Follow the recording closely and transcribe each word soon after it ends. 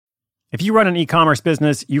If you run an e-commerce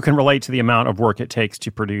business, you can relate to the amount of work it takes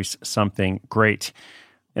to produce something great.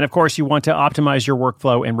 And of course, you want to optimize your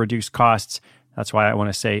workflow and reduce costs. That's why I want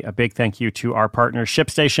to say a big thank you to our partner,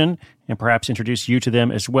 ShipStation, and perhaps introduce you to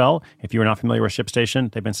them as well. If you're not familiar with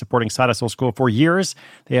ShipStation, they've been supporting Side Hustle School for years.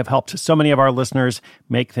 They have helped so many of our listeners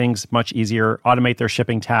make things much easier, automate their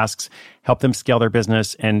shipping tasks, help them scale their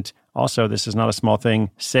business, and also, this is not a small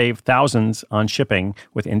thing, save thousands on shipping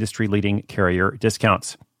with industry-leading carrier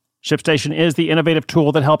discounts. ShipStation is the innovative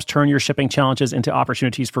tool that helps turn your shipping challenges into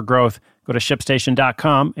opportunities for growth. Go to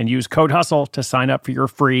ShipStation.com and use code HUSTLE to sign up for your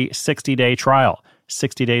free 60-day trial.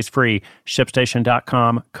 60 days free.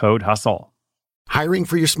 ShipStation.com, code HUSTLE. Hiring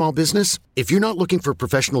for your small business? If you're not looking for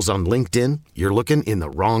professionals on LinkedIn, you're looking in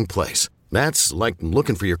the wrong place. That's like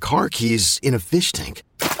looking for your car keys in a fish tank.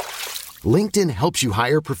 LinkedIn helps you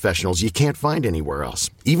hire professionals you can't find anywhere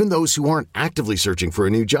else, even those who aren't actively searching for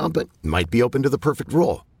a new job but might be open to the perfect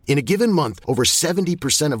role. In a given month, over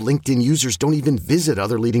 70% of LinkedIn users don't even visit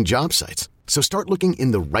other leading job sites. So start looking in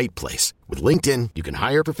the right place. With LinkedIn, you can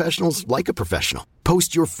hire professionals like a professional.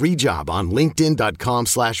 Post your free job on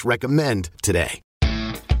linkedin.com/recommend today.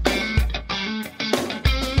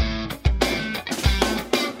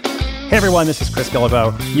 Hey everyone, this is Chris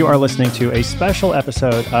Guillebeau. You are listening to a special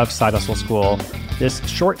episode of Side Hustle School. This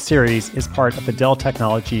short series is part of the Dell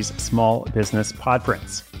Technologies Small Business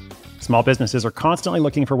Podference. Small businesses are constantly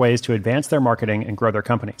looking for ways to advance their marketing and grow their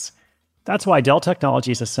companies. That's why Dell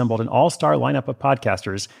Technologies assembled an all-star lineup of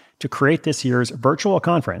podcasters to create this year's virtual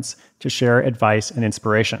conference to share advice and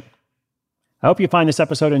inspiration. I hope you find this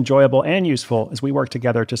episode enjoyable and useful as we work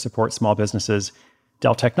together to support small businesses.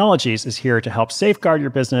 Dell Technologies is here to help safeguard your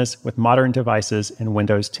business with modern devices and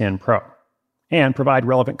Windows 10 Pro, and provide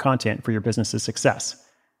relevant content for your business's success.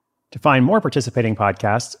 To find more participating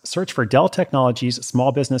podcasts, search for Dell Technologies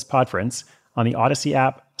Small Business Podference on the Odyssey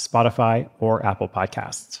app, Spotify, or Apple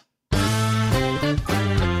Podcasts.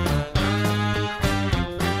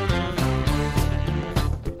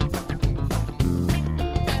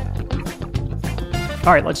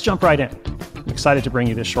 All right, let's jump right in. I'm excited to bring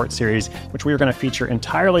you this short series, which we are going to feature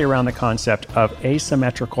entirely around the concept of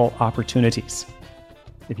asymmetrical opportunities.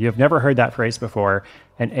 If you have never heard that phrase before,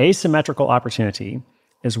 an asymmetrical opportunity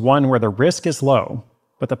is one where the risk is low,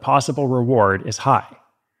 but the possible reward is high.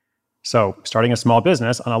 So starting a small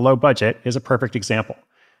business on a low budget is a perfect example,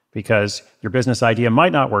 because your business idea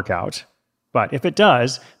might not work out, but if it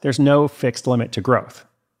does, there's no fixed limit to growth.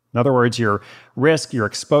 In other words, your risk, your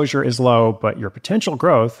exposure is low, but your potential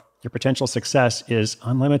growth, your potential success is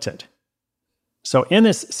unlimited. So in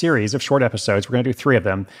this series of short episodes, we're going to do 3 of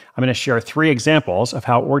them. I'm going to share 3 examples of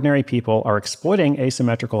how ordinary people are exploiting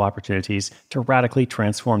asymmetrical opportunities to radically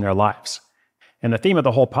transform their lives. And the theme of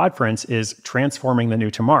the whole podference is transforming the new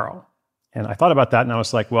tomorrow. And I thought about that and I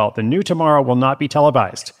was like, well, the new tomorrow will not be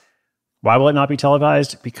televised. Why will it not be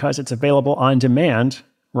televised? Because it's available on demand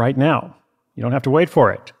right now. You don't have to wait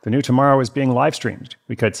for it. The new tomorrow is being live streamed,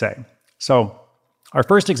 we could say. So our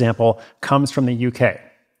first example comes from the UK,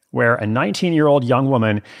 where a 19-year-old young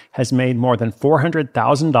woman has made more than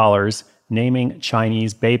 $400,000 naming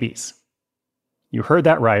Chinese babies. You heard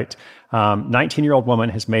that right. 19-year-old woman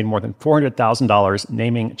has made more than $400,000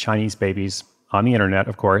 naming Chinese babies on the internet,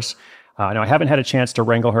 of course. Now, I haven't had a chance to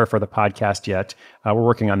wrangle her for the podcast yet. We're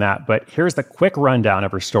working on that. But here's the quick rundown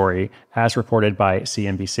of her story as reported by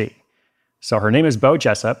CNBC. So her name is Bo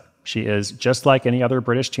Jessup. She is just like any other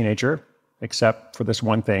British teenager, except for this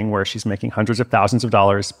one thing where she's making hundreds of thousands of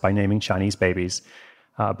dollars by naming Chinese babies.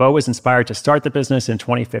 Bo was inspired to start the business in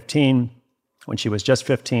 2015 when she was just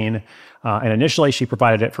 15. And initially, she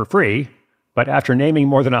provided it for free. But after naming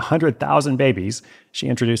more than 100,000 babies, she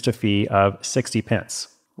introduced a fee of 60 pence,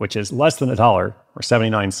 which is less than $1 or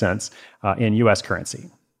 79 cents in US currency.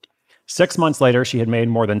 6 months later, she had made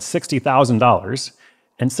more than $60,000.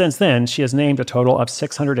 And since then, she has named a total of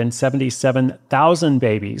 677,000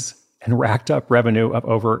 babies and racked up revenue of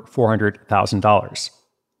over $400,000.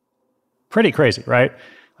 Pretty crazy, right?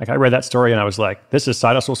 Like I read that story and I was like, this is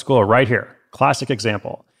Side Hustle School right here. Classic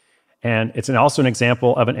example. And it's also an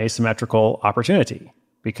example of an asymmetrical opportunity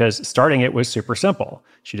because starting it was super simple.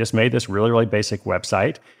 She just made this really, really basic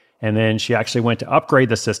website. And then she actually went to upgrade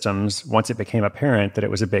the systems once it became apparent that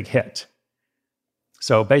it was a big hit.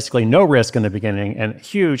 So basically no risk in the beginning and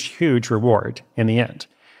huge, huge reward in the end.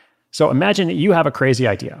 So imagine that you have a crazy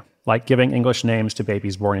idea, like giving English names to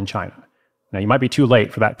babies born in China. Now, you might be too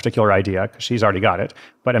late for that particular idea because she's already got it.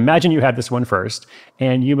 But imagine you had this one first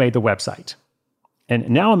and you made the website. And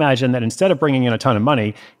now imagine that instead of bringing in a ton of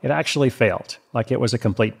money, it actually failed, like it was a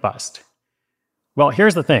complete bust. Well,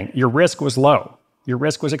 here's the thing. Your risk was low. Your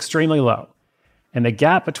risk was extremely low. And the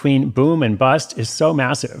gap between boom and bust is so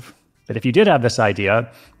massive that if you did have this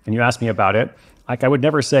idea and you asked me about it, I would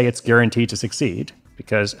never say it's guaranteed to succeed,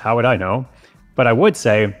 because how would I know? But I would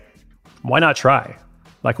say, why not try?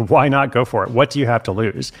 Why not go for it? What do you have to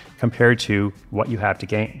lose compared to what you have to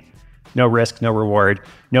gain? No risk, no reward,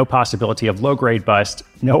 no possibility of low-grade bust,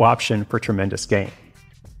 no option for tremendous gain.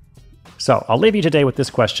 So I'll leave you today with this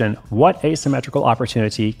question: what asymmetrical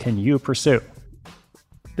opportunity can you pursue?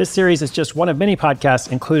 This series is just one of many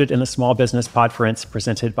podcasts included in the Small Business Podference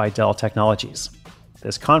presented by Dell Technologies.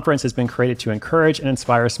 This conference has been created to encourage and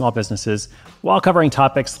inspire small businesses while covering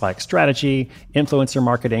topics like strategy, influencer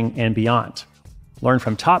marketing, and beyond. Learn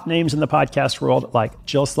from top names in the podcast world like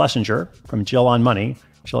Jill Schlesinger from Jill on Money.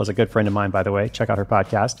 Jill is a good friend of mine, by the way. Check out her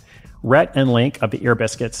podcast. Rhett and Link of the Ear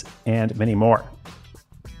Biscuits, and many more.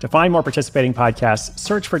 To find more participating podcasts,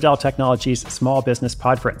 search for Dell Technologies Small Business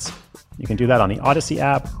Podference. You can do that on the Odyssey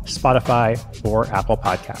app, Spotify, or Apple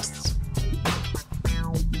Podcasts.